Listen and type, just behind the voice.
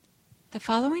The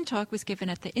following talk was given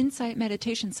at the Insight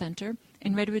Meditation Center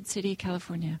in Redwood City,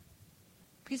 California.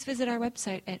 Please visit our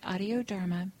website at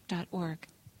audiodharma.org.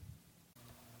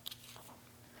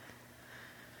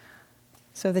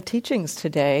 So the teachings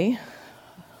today,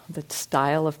 the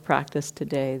style of practice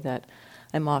today that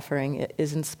I'm offering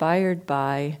is inspired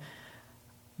by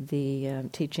the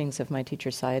teachings of my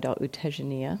teacher Sayadaw U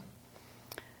Tejaniya,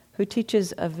 who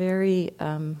teaches a very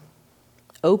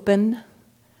open,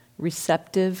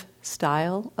 receptive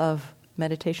style of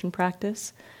meditation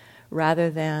practice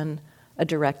rather than a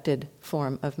directed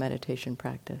form of meditation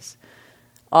practice.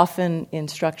 Often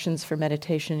instructions for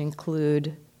meditation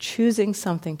include choosing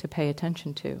something to pay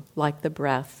attention to, like the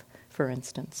breath, for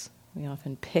instance. We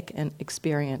often pick an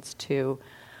experience to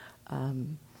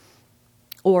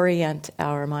orient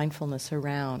our mindfulness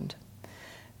around.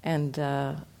 And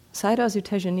Sayadaw U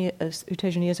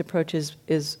Tejaniya's approach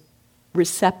is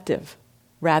receptive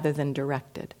rather than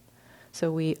directed. So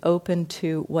we open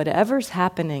to whatever's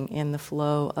happening in the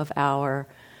flow of our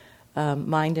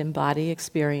mind and body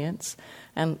experience.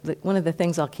 And one of the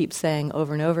things I'll keep saying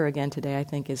over and over again today, I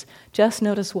think, is just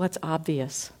notice what's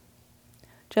obvious.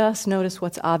 Just notice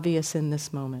what's obvious in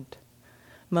this moment.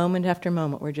 Moment after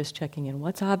moment, we're just checking in.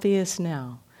 What's obvious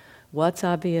now? What's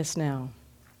obvious now?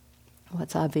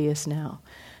 What's obvious now?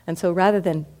 And so rather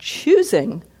than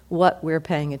choosing what we're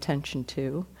paying attention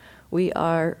to, we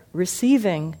are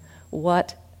receiving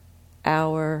what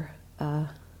our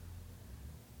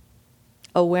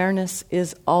awareness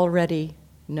is already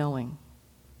knowing.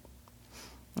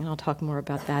 And I'll talk more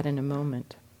about that in a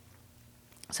moment.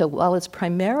 So while it's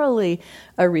primarily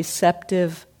a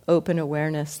receptive, open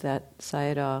awareness that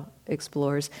Sayadaw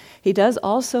explores, he does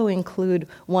also include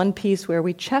one piece where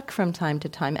we check from time to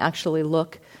time, actually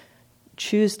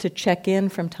choose to check in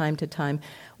from time to time.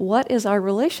 What is our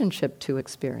relationship to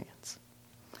experience?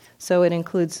 So it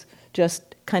includes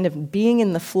just kind of being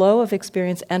in the flow of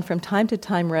experience and from time to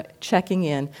time checking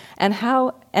in. And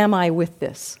how am I with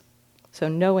this? So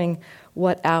knowing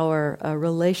what our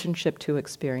relationship to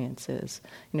experience is.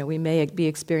 You know, we may be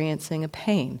experiencing a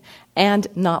pain and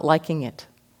not liking it.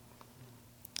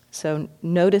 So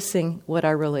noticing what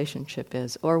our relationship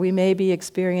is. Or we may be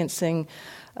experiencing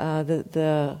as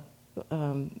the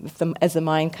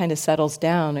mind kind of settles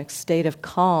down, a state of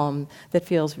calm that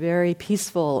feels very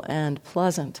peaceful and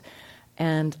pleasant,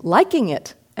 and liking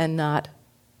it and not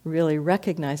really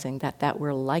recognizing that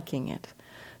we're liking it.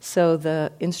 So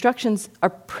the instructions are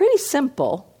pretty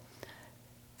simple.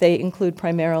 They include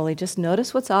primarily just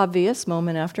notice what's obvious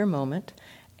moment after moment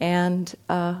and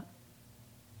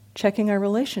checking our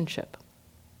relationship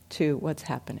to what's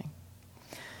happening.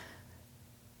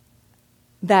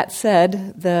 That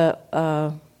said, the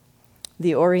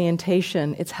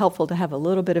orientation, it's helpful to have a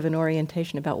little bit of an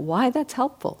orientation about why that's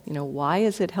helpful. You know, why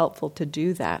is it helpful to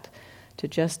do that, to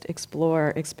just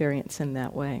explore experience in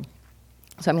that way?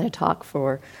 So I'm going to talk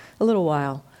for a little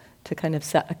while to kind of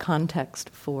set a context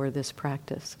for this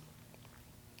practice.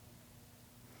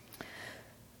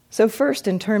 So first,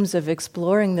 in terms of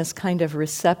exploring this kind of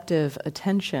receptive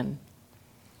attention,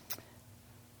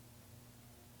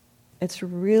 it's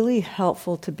really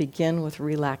helpful to begin with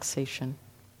relaxation.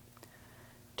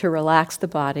 To relax the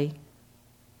body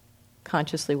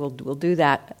consciously. We'll do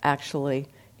that actually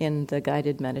in the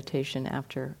guided meditation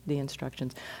after the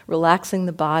instructions. Relaxing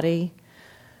the body.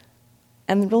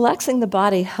 And relaxing the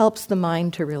body helps the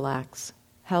mind to relax.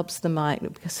 Helps the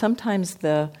mind, because sometimes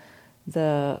the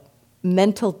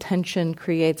mental tension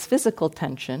creates physical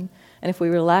tension. And if we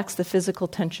relax the physical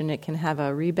tension, it can have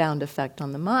a rebound effect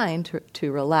on the mind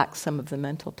to relax some of the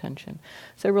mental tension.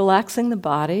 So relaxing the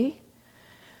body,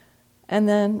 and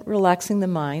then relaxing the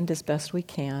mind as best we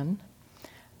can.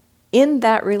 In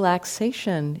that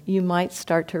relaxation, you might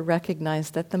start to recognize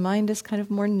that the mind is kind of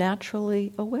more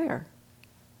naturally aware.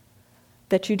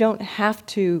 That you don't have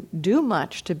to do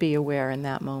much to be aware in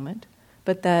that moment,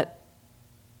 but that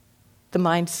the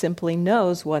mind simply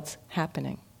knows what's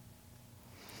happening.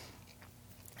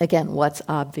 Again, what's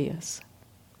obvious?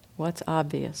 What's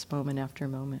obvious moment after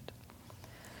moment?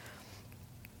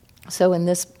 So in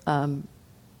this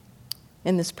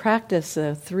practice,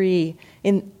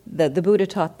 the Buddha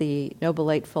taught the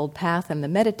Noble Eightfold Path, and the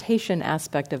meditation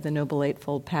aspect of the Noble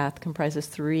Eightfold Path comprises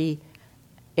three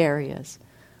areas: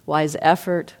 wise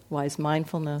effort, wise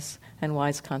mindfulness, and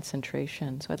wise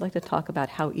concentration. So I'd like to talk about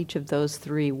how each of those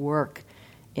three work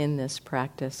in this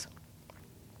practice.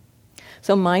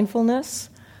 So mindfulness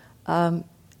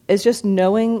is just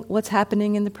knowing what's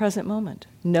happening in the present moment,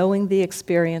 knowing the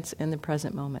experience in the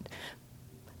present moment,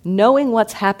 knowing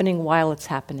what's happening while it's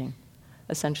happening.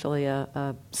 Essentially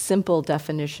a simple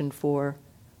definition for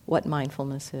what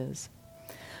mindfulness is.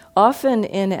 often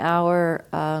in our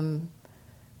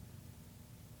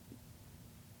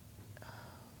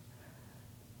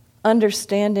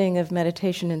understanding of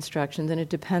meditation instructions, and it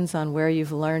depends on where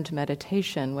you've learned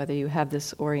meditation, whether you have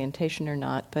this orientation or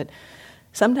not, but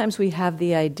sometimes we have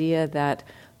the idea that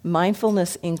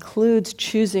mindfulness includes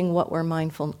choosing what we're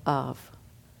mindful of.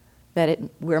 That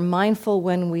we're mindful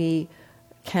when we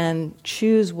can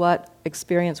choose what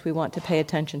experience we want to pay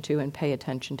attention to and pay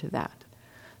attention to that.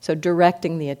 So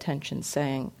directing the attention,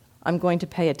 saying, I'm going to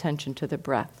pay attention to the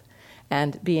breath,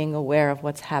 and being aware of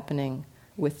what's happening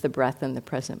with the breath in the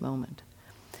present moment.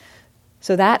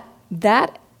 So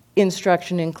that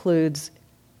instruction includes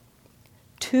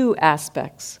two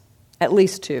aspects, at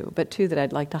least two, but two that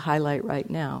I'd like to highlight right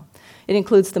now. It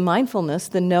includes the mindfulness,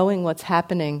 the knowing what's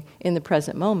happening in the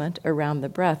present moment around the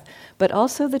breath, but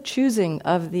also the choosing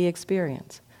of the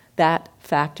experience. That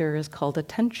factor is called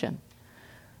attention.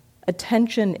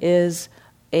 Attention is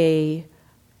an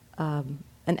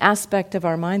aspect of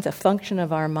our minds, a function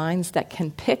of our minds that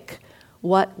can pick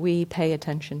what we pay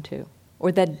attention to,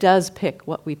 or that does pick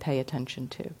what we pay attention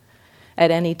to.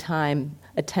 At any time,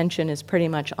 attention is pretty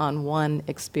much on one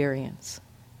experience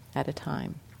at a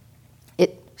time.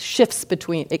 It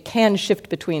can shift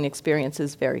between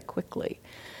experiences very quickly.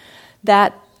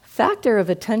 That factor of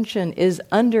attention is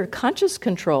under conscious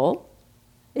control.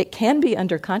 It can be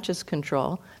under conscious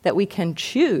control, that we can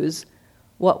choose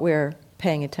what we're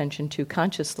paying attention to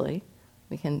consciously.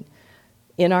 We can,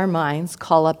 in our minds,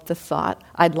 call up the thought,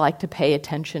 I'd like to pay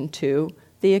attention to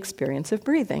the experience of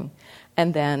breathing.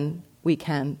 And then we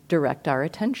can direct our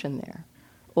attention there.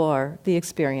 Or the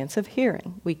experience of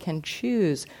hearing. We can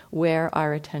choose where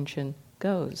our attention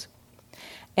goes.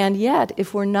 And yet,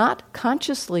 if we're not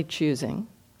consciously choosing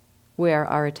where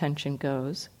our attention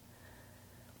goes,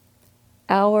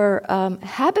 our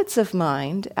habits of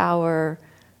mind, our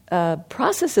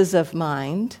processes of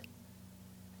mind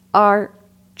are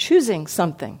choosing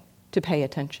something to pay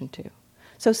attention to.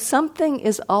 So something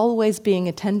is always being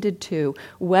attended to,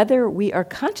 whether we are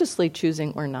consciously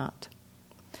choosing or not.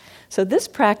 So this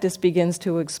practice begins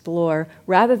to explore,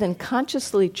 rather than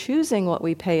consciously choosing what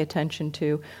we pay attention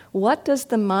to, what does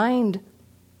the mind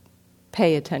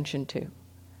pay attention to?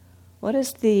 What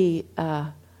is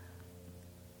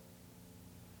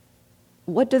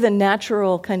what do the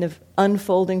natural kind of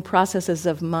unfolding processes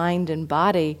of mind and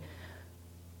body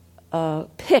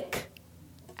pick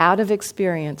out of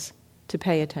experience to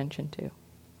pay attention to?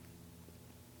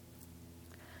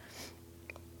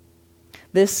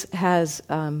 This has,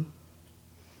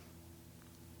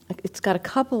 it's got a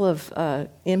couple of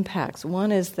impacts.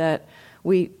 One is that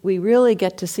we really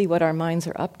get to see what our minds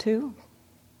are up to.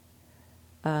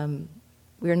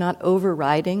 We're not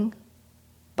overriding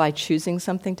by choosing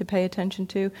something to pay attention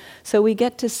to. So we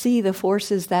get to see the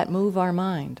forces that move our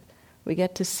mind. We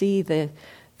get to see the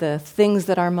things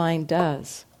that our mind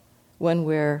does when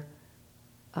we're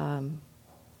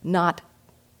not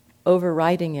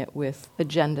overriding it with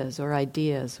agendas or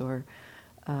ideas or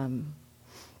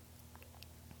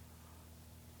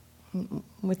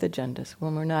with agendas,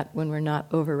 when we're not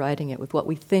overriding it with what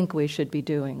we think we should be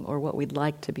doing or what we'd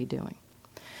like to be doing.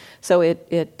 So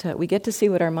we get to see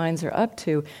what our minds are up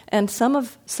to, and some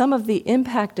of the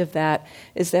impact of that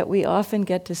is that we often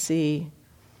get to see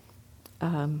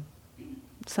some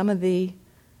of the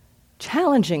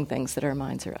challenging things that our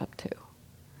minds are up to.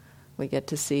 We get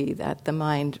to see that the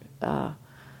mind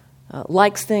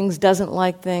likes things, doesn't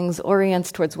like things,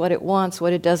 orients towards what it wants,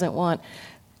 what it doesn't want.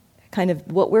 Kind of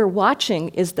what we're watching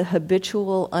is the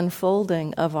habitual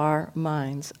unfolding of our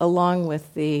minds, along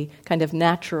with the kind of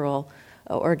natural,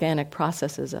 organic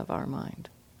processes of our mind.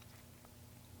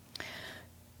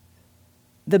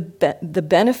 The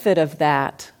benefit of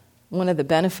that, one of the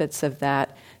benefits of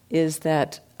that, is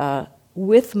that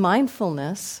with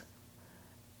mindfulness,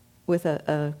 with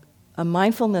a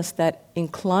mindfulness that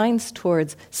inclines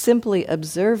towards simply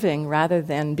observing rather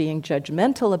than being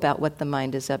judgmental about what the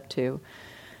mind is up to,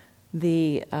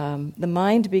 the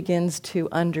mind begins to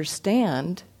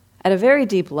understand at a very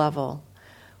deep level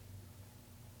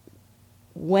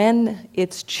when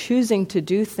it's choosing to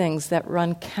do things that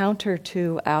run counter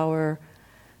to our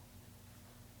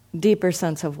deeper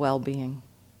sense of well-being.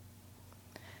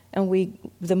 And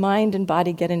the mind and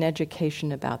body get an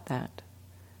education about that.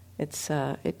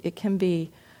 It can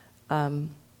be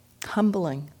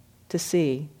humbling to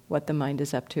see what the mind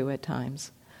is up to at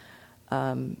times.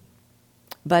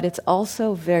 But it's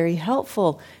also very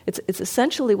helpful. It's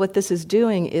essentially what this is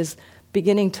doing is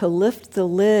beginning to lift the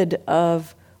lid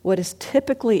of what is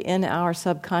typically in our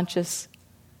subconscious,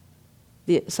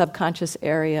 the subconscious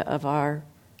area of our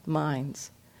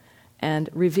minds, and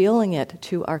revealing it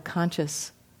to our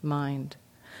conscious mind.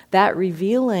 That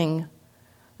revealing,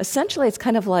 essentially it's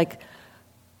kind of like,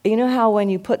 you know how when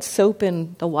you put soap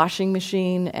in the washing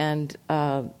machine and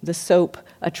the soap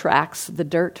attracts the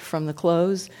dirt from the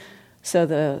clothes, so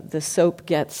the soap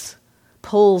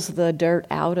pulls the dirt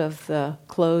out of the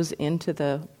clothes into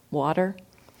the water?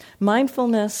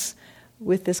 Mindfulness,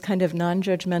 with this kind of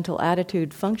non-judgmental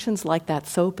attitude, functions like that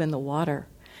soap in the water.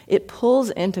 It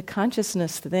pulls into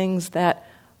consciousness things that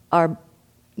are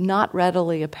not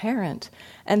readily apparent.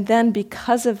 And then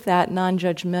because of that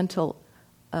non-judgmental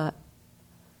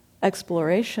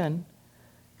exploration,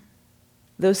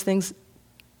 those things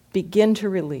begin to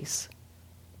release.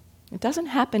 It doesn't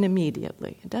happen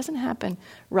immediately. It doesn't happen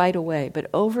right away. But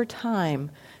over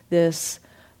time, this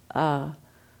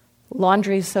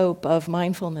laundry soap of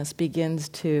mindfulness begins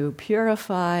to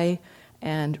purify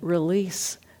and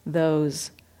release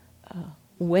those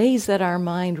ways that our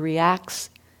mind reacts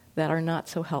that are not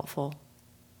so helpful,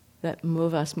 that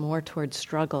move us more towards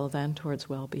struggle than towards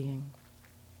well-being.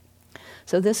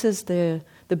 So this is the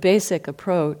basic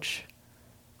approach,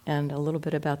 and a little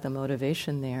bit about the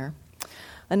motivation there.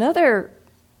 Another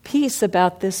piece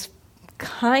about this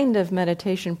kind of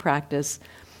meditation practice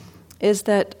is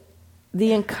that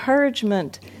the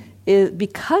encouragement is,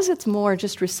 because it's more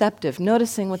just receptive,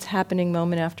 noticing what's happening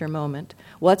moment after moment,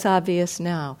 what's obvious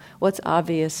now,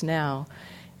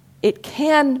 it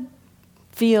can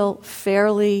feel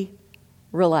fairly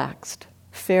relaxed,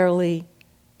 fairly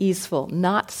easeful,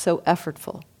 not so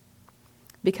effortful.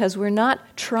 Because we're not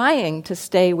trying to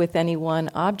stay with any one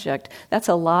object. That's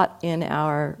a lot in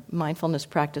our mindfulness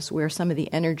practice where some of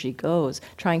the energy goes,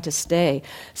 trying to stay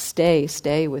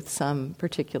with some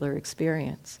particular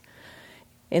experience.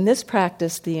 In this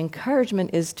practice, the encouragement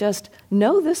is just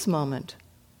know this moment.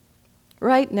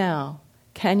 Right now,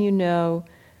 can you know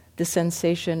the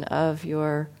sensation of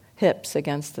your hips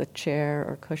against the chair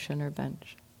or cushion or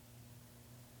bench?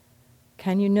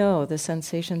 Can you know the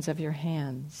sensations of your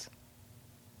hands?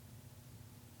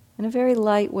 In a very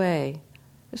light way,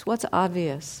 just what's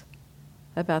obvious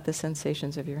about the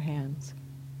sensations of your hands?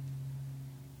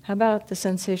 How about the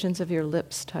sensations of your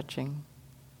lips touching?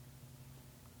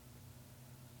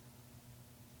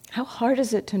 How hard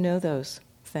is it to know those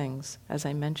things as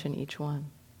I mention each one?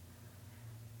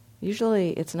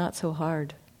 Usually it's not so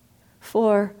hard.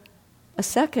 For a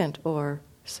second or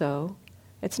so,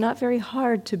 it's not very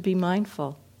hard to be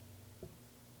mindful.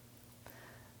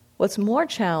 What's more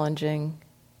challenging,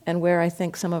 and where I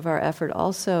think some of our effort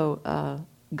also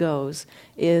goes,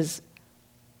 is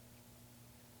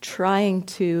trying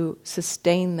to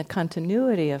sustain the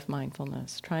continuity of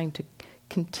mindfulness, trying to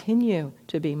continue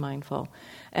to be mindful.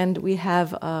 And we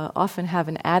often have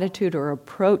an attitude or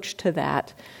approach to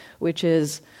that, which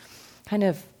is kind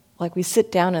of like we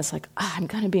sit down and it's like, I'm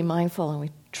going to be mindful, and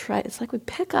we try. It's like we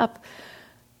pick up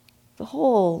the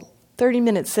whole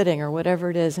 30-minute sitting or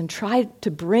whatever it is and try to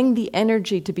bring the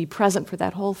energy to be present for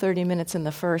that whole 30 minutes in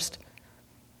the first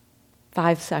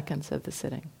 5 seconds of the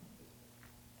sitting.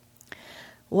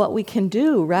 What we can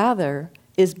do, rather,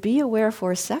 is be aware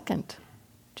for a second.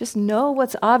 Just know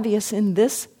what's obvious in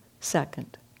this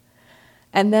second.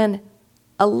 And then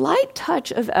a light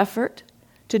touch of effort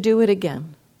to do it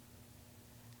again.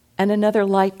 And another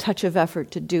light touch of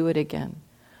effort to do it again.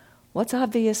 What's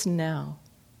obvious now?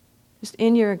 Just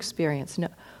in your experience. No.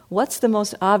 What's the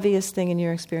most obvious thing in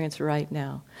your experience right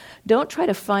now? Don't try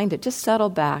to find it. Just settle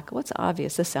back. What's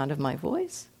obvious? The sound of my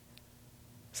voice?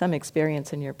 Some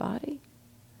experience in your body?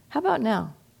 How about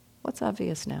now? What's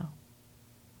obvious now?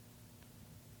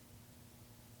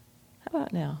 How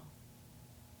about now?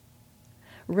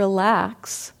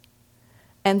 Relax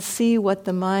and see what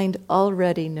the mind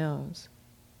already knows.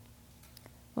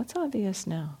 What's obvious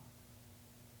now?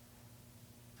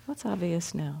 What's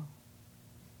obvious now?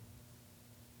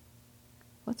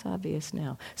 What's obvious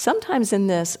now? Sometimes in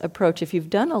this approach, if you've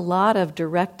done a lot of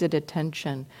directed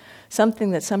attention,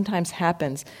 something that sometimes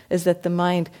happens is that the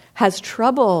mind has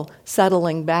trouble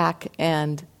settling back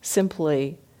and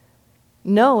simply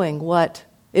knowing what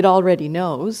it already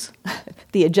knows.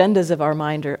 The agendas of our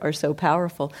mind are so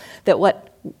powerful that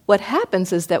what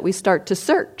happens is that we start to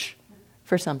search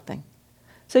for something.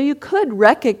 So you could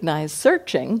recognize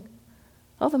searching.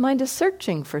 Oh, the mind is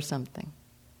searching for something.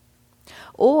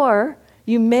 Or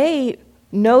you may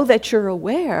know that you're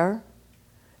aware,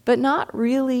 but not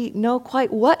really know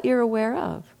quite what you're aware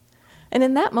of. And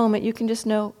in that moment, you can just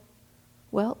know,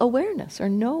 well, awareness or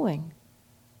knowing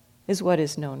is what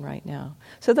is known right now.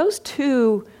 So those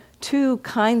two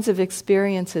kinds of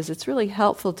experiences, it's really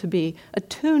helpful to be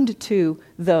attuned to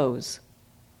those.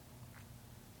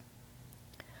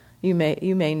 You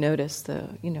may notice the,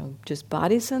 just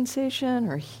body sensation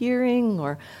or hearing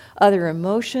or other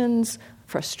emotions,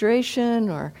 frustration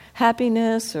or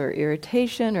happiness or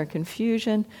irritation or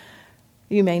confusion.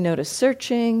 You may notice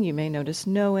searching, you may notice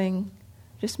knowing,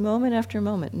 just moment after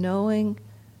moment, knowing,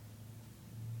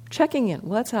 checking in,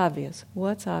 what's obvious,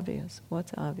 what's obvious,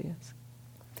 what's obvious.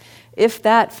 If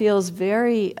that feels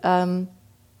very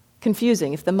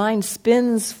confusing, if the mind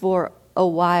spins for a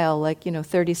while, like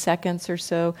 30 seconds or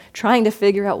so, trying to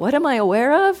figure out what am I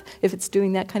aware of, if it's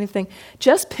doing that kind of thing,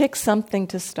 just pick something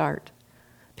to start.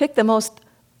 Pick the most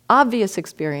obvious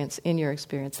experience in your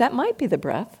experience. That might be the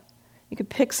breath. You could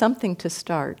pick something to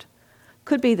start.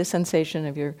 Could be the sensation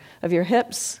of your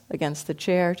hips against the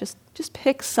chair. Just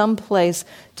pick some place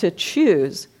to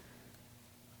choose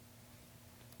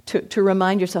to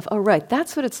remind yourself, oh right,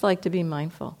 that's what it's like to be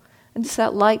mindful. And just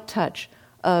that light touch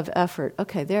of effort.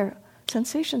 Okay, there,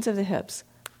 sensations of the hips.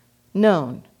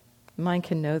 Known. Mind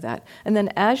can know that. And then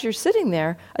as you're sitting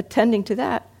there, attending to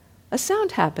that, a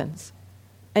sound happens.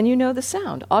 And you know the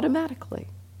sound automatically.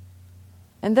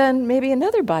 And then maybe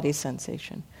another body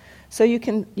sensation. So you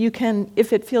can,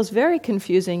 if it feels very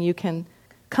confusing, you can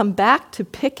come back to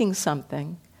picking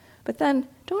something, but then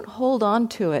don't hold on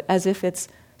to it as if it's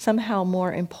somehow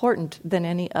more important than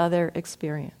any other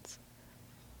experience.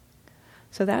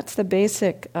 So that's the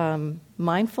basic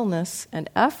mindfulness and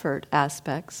effort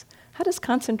aspects. How does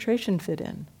concentration fit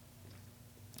in?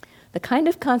 The kind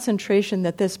of concentration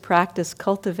that this practice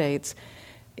cultivates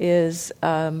is,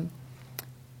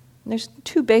 there's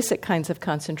two basic kinds of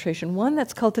concentration. One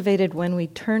that's cultivated when we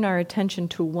turn our attention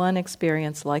to one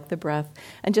experience, like the breath,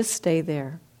 and just stay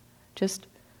there. Just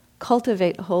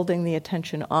cultivate holding the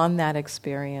attention on that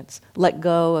experience. Let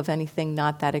go of anything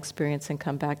not that experience and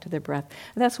come back to the breath.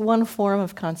 And that's one form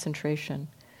of concentration.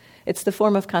 It's the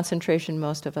form of concentration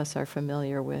most of us are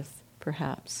familiar with,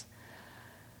 perhaps.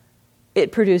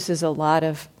 It produces a lot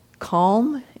of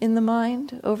calm in the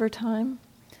mind over time.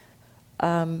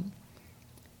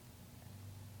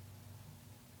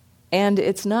 And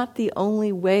it's not the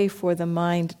only way for the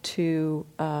mind to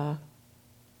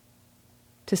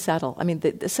settle. I mean,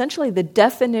 essentially the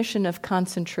definition of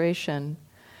concentration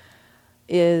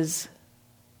is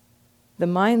the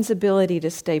mind's ability to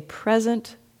stay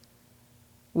present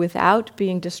without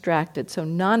being distracted. So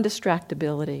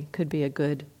non-distractibility could be a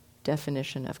good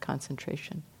definition of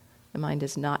concentration. The mind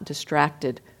is not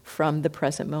distracted from the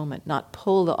present moment, not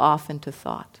pulled off into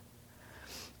thought.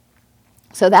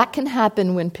 So that can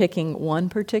happen when picking one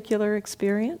particular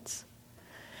experience.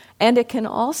 And it can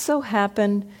also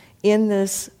happen in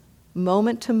this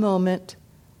moment-to-moment,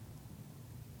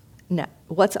 now,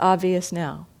 what's obvious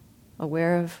now?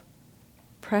 Aware of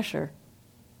pressure,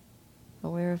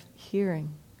 aware of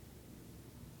hearing,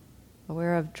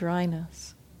 aware of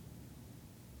dryness,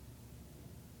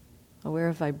 aware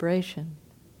of vibration,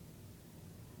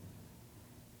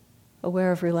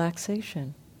 aware of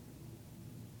relaxation.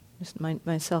 Just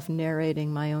myself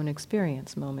narrating my own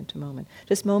experience moment to moment.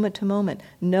 Just moment to moment.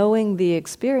 Knowing the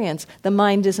experience, the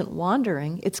mind isn't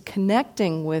wandering, it's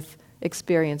connecting with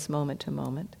experience moment to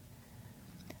moment.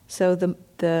 So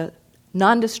the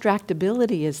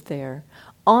non-distractibility is there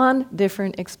on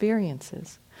different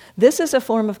experiences. This is a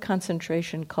form of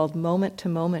concentration called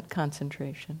moment-to-moment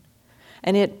concentration.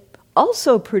 And it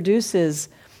also produces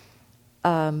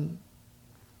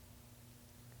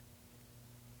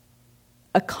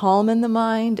a calm in the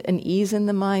mind, an ease in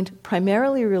the mind,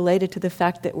 primarily related to the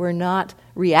fact that we're not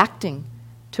reacting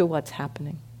to what's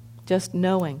happening, just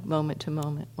knowing moment to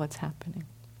moment what's happening.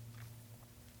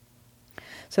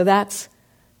 So that's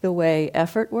the way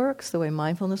effort works, the way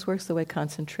mindfulness works, the way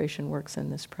concentration works in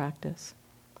this practice.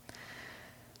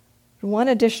 One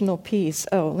additional piece,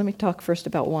 let me talk first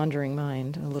about wandering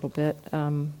mind a little bit.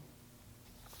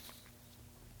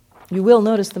 You will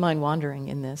notice the mind wandering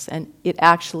in this, and it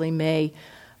actually may,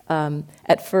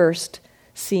 at first,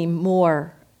 seem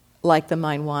more like the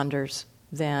mind wanders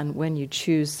than when you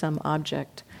choose some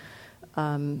object.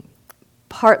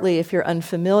 Partly, if you're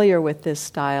unfamiliar with this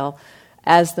style,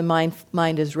 as the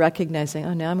mind is recognizing,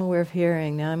 oh, now I'm aware of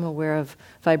hearing, now I'm aware of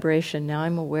vibration, now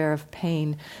I'm aware of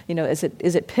pain, as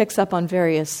it picks up on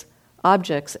various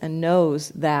objects and knows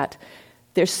that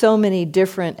there's so many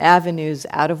different avenues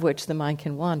out of which the mind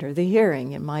can wander. The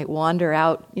hearing, it might wander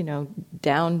out,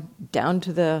 down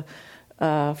to the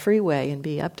freeway and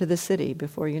be up to the city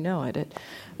before you know it.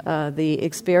 The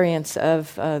experience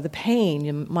of the pain,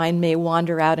 your mind may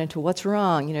wander out into what's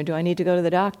wrong. Do I need to go to the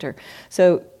doctor?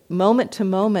 So moment to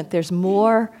moment, there's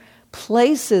more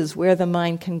places where the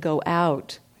mind can go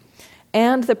out.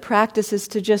 And the practice is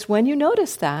to just, when you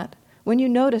notice that, when you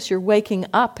notice you're waking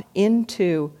up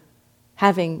into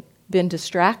having been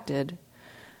distracted,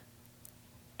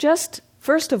 just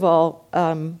first of all,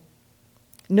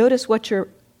 notice what your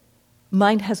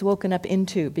mind has woken up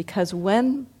into, because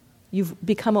when you've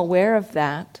become aware of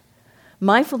that,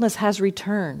 mindfulness has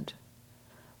returned.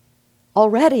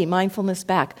 Already mindfulness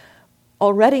back.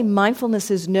 Already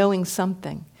mindfulness is knowing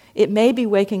something. It may be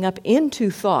waking up into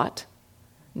thought,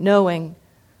 knowing,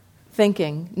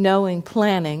 thinking, knowing,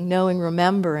 planning, knowing,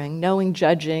 remembering, knowing,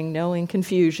 judging, knowing,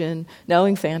 confusion,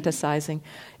 knowing, fantasizing.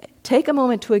 Take a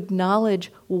moment to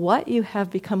acknowledge what you have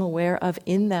become aware of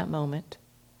in that moment.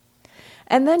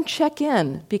 And then check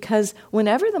in, because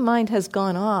whenever the mind has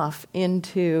gone off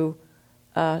into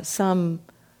some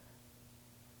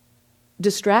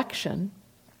distraction,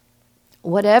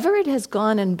 whatever it has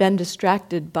gone and been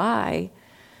distracted by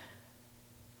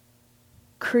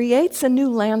creates a new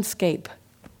landscape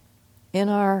in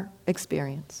our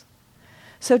experience.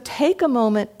 So take a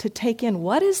moment to take in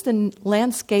what is the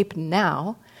landscape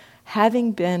now,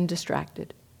 having been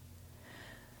distracted.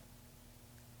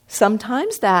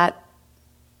 Sometimes that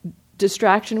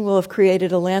distraction will have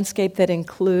created a landscape that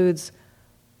includes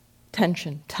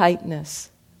tension,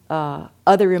 tightness,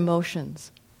 other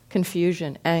emotions,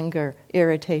 confusion, anger,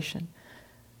 irritation.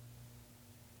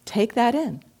 Take that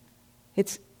in.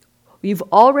 You've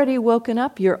already woken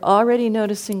up. You're already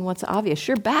noticing what's obvious.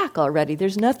 You're back already.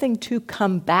 There's nothing to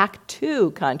come back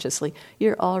to consciously.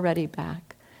 You're already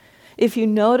back. If you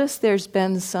notice there's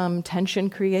been some tension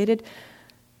created,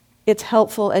 it's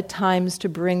helpful at times to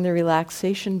bring the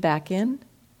relaxation back in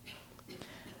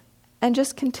and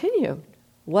just continue.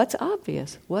 What's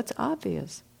obvious? What's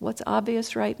obvious? What's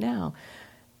obvious right now?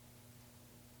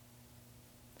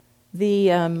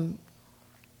 The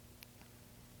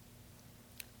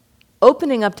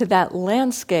opening up to that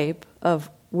landscape of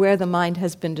where the mind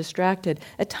has been distracted,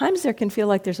 at times there can feel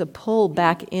like there's a pull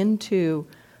back into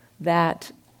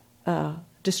that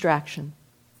distraction.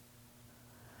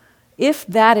 If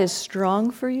that is strong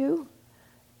for you,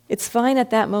 it's fine at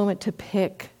that moment to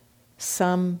pick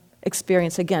some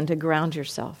experience, again, to ground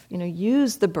yourself.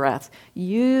 Use the breath,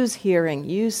 use hearing,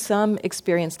 use some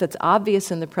experience that's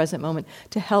obvious in the present moment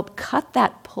to help cut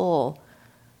that pull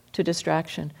to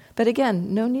distraction. But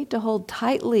again, no need to hold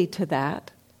tightly to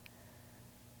that.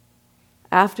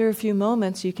 After a few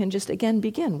moments, you can just, again,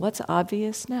 begin. What's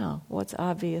obvious now? What's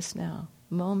obvious now?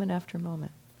 Moment after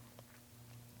moment.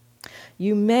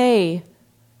 You may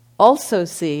also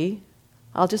see,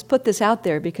 I'll just put this out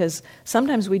there because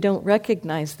sometimes we don't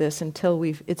recognize this until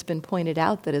it's been pointed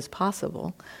out that it's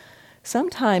possible.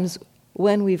 Sometimes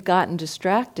when we've gotten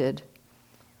distracted,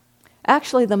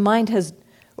 actually the mind has,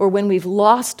 or when we've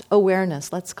lost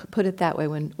awareness, let's put it that way,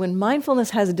 when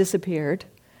mindfulness has disappeared,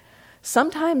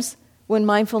 sometimes when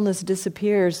mindfulness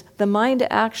disappears, the mind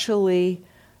actually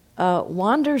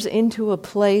wanders into a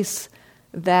place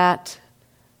that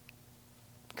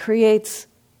creates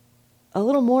a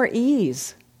little more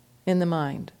ease in the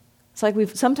mind. It's like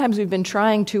sometimes we've been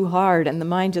trying too hard and the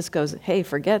mind just goes, hey,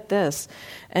 forget this.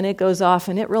 And it goes off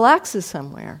and it relaxes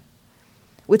somewhere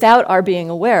without our being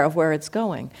aware of where it's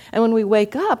going. And when we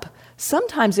wake up,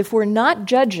 sometimes if we're not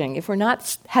judging, if we're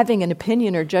not having an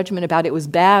opinion or judgment about it was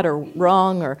bad or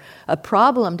wrong or a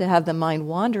problem to have the mind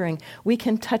wandering, we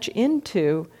can touch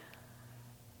into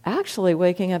actually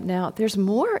waking up now. There's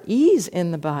more ease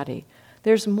in the body.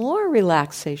 There's more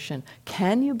relaxation.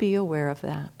 Can you be aware of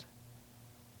that?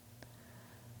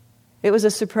 It was a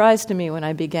surprise to me when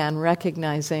I began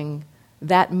recognizing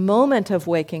that moment of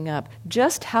waking up,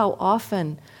 just how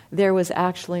often there was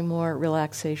actually more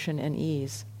relaxation and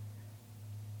ease.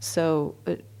 So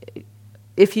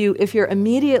if you're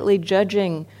immediately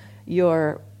judging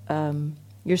yourself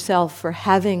for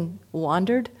having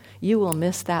wandered, you will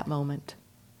miss that moment.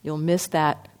 You'll miss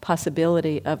that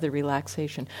possibility of the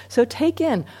relaxation. So take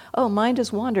in, mind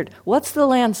has wandered. What's the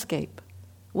landscape?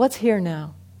 What's here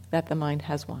now that the mind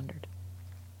has wandered?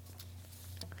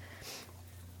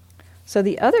 So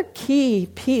the other key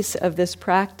piece of this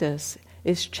practice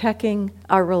is checking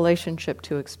our relationship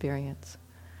to experience.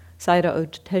 Sayadaw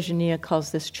Tejaniya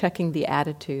calls this checking the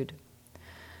attitude.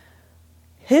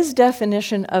 His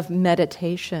definition of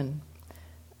meditation,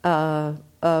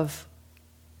 of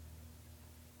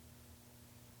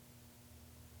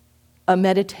a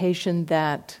meditation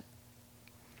that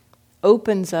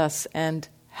opens us and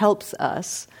helps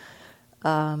us,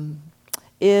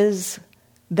 is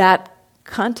that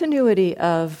continuity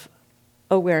of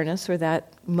awareness, or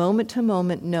that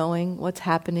moment-to-moment knowing what's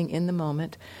happening in the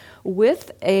moment,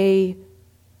 with an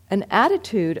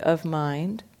attitude of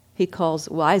mind, he calls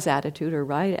wise attitude or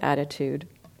right attitude,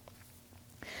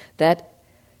 that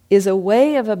is a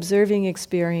way of observing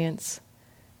experience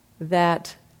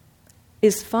that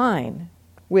is fine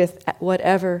with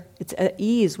whatever, it's at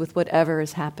ease with whatever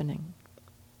is happening.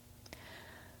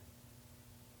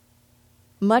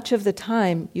 Much of the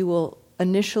time, you will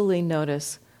initially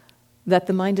notice that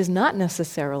the mind is not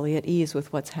necessarily at ease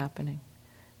with what's happening.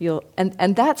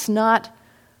 And that's not,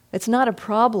 it's not a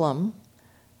problem.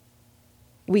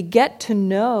 We get to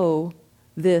know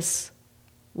this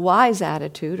wise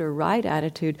attitude or right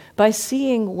attitude by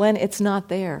seeing when it's not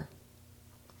there.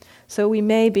 So we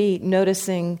may be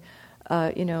noticing,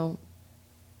 a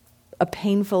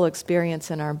painful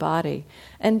experience in our body,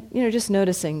 and just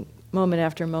noticing moment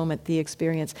after moment the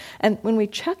experience. And when we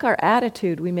check our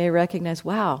attitude, we may recognize,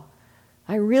 wow,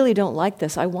 I really don't like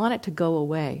this. I want it to go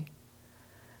away.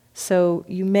 So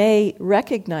you may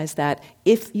recognize that.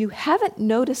 If you haven't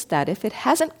noticed that, if it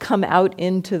hasn't come out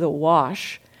into the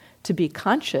wash to be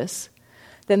conscious,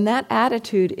 then that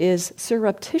attitude is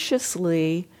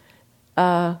surreptitiously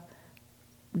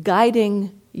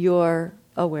guiding your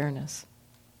awareness.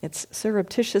 It's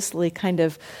surreptitiously kind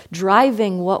of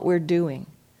driving what we're doing.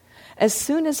 As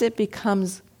soon as it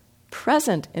becomes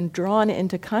present and drawn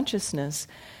into consciousness,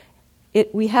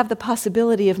 we have the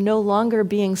possibility of no longer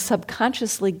being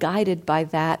subconsciously guided by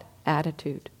that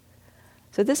attitude.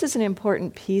 So this is an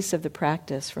important piece of the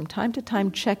practice. From time to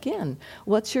time, check in.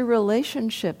 What's your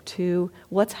relationship to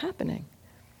what's happening?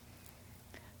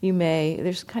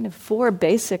 There's kind of 4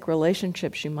 basic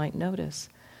relationships you might notice.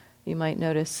 You might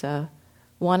notice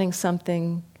wanting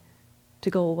something to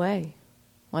go away,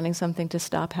 wanting something to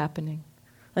stop happening,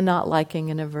 a not liking,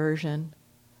 an aversion.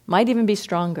 Might even be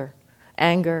stronger.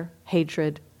 Anger,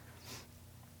 hatred.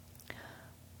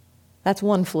 That's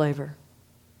one flavor,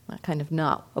 that kind of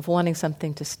not, of wanting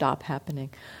something to stop happening.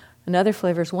 Another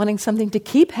flavor is wanting something to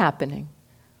keep happening.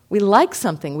 We like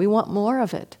something, we want more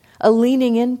of it. A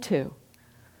leaning into.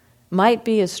 Might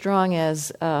be as strong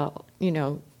as, got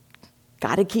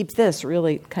to keep this,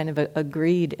 really kind of a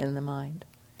greed in the mind.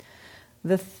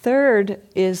 The third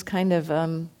is kind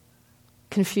of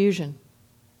confusion,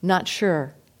 not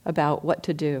sure about what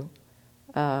to do.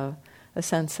 A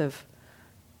sense of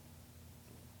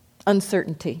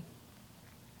uncertainty.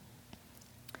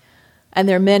 And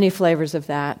there are many flavors of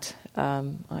that.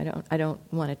 I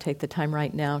don't want to take the time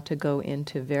right now to go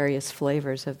into various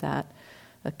flavors of that,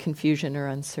 confusion or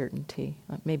uncertainty.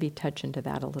 Maybe touch into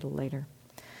that a little later.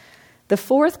 The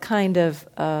fourth kind of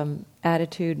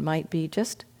attitude might be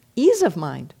just ease of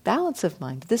mind, balance of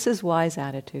mind. This is wise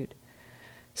attitude.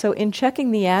 So in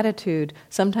checking the attitude,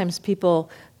 sometimes people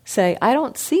say, I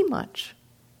don't see much.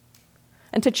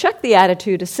 And to check the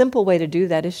attitude, a simple way to do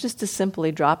that is just to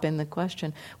simply drop in the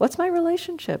question, what's my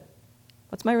relationship?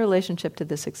 What's my relationship to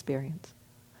this experience?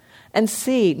 And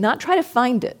see, not try to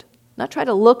find it, not try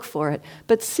to look for it,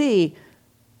 but see,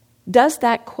 does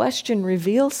that question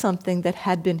reveal something that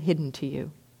had been hidden to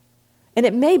you? And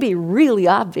it may be really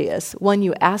obvious when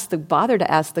you bother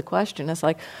to ask the question. It's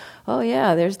like, oh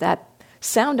yeah, there's that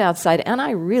sound outside, and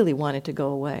I really want it to go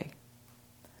away.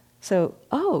 So,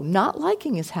 not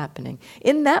liking is happening.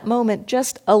 In that moment,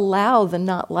 just allow the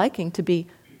not liking to be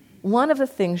one of the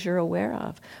things you're aware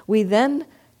of. We then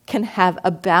can have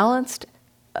a balanced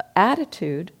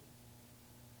attitude.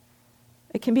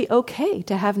 It can be okay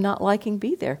to have not liking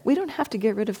be there. We don't have to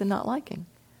get rid of the not liking.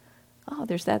 Oh,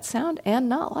 there's that sound and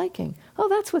not liking. Oh,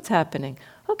 that's what's happening.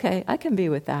 Okay, I can be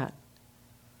with that.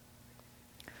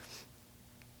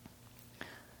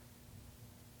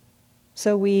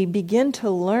 So we begin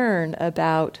to learn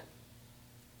about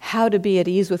how to be at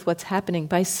ease with what's happening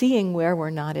by seeing where we're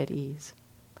not at ease.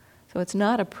 So it's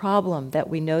not a problem that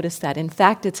we notice that. In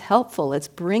fact, it's helpful. It's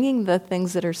bringing the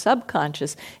things that are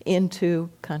subconscious into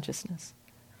consciousness.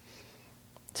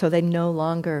 So they no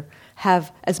longer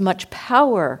have as much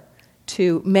power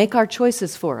to make our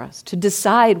choices for us, to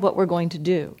decide what we're going to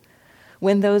do.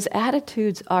 When those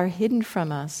attitudes are hidden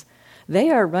from us,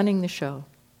 they are running the show.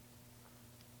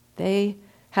 They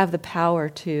have the power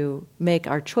to make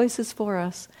our choices for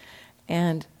us,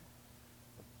 and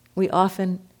we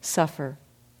often suffer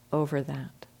over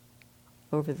that,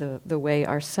 over the way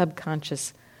our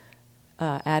subconscious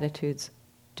attitudes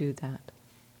do that.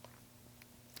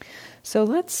 So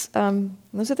those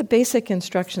are the basic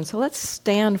instructions. So let's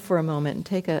stand for a moment and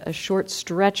take a short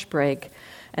stretch break,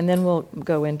 and then we'll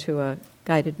go into a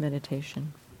guided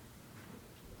meditation.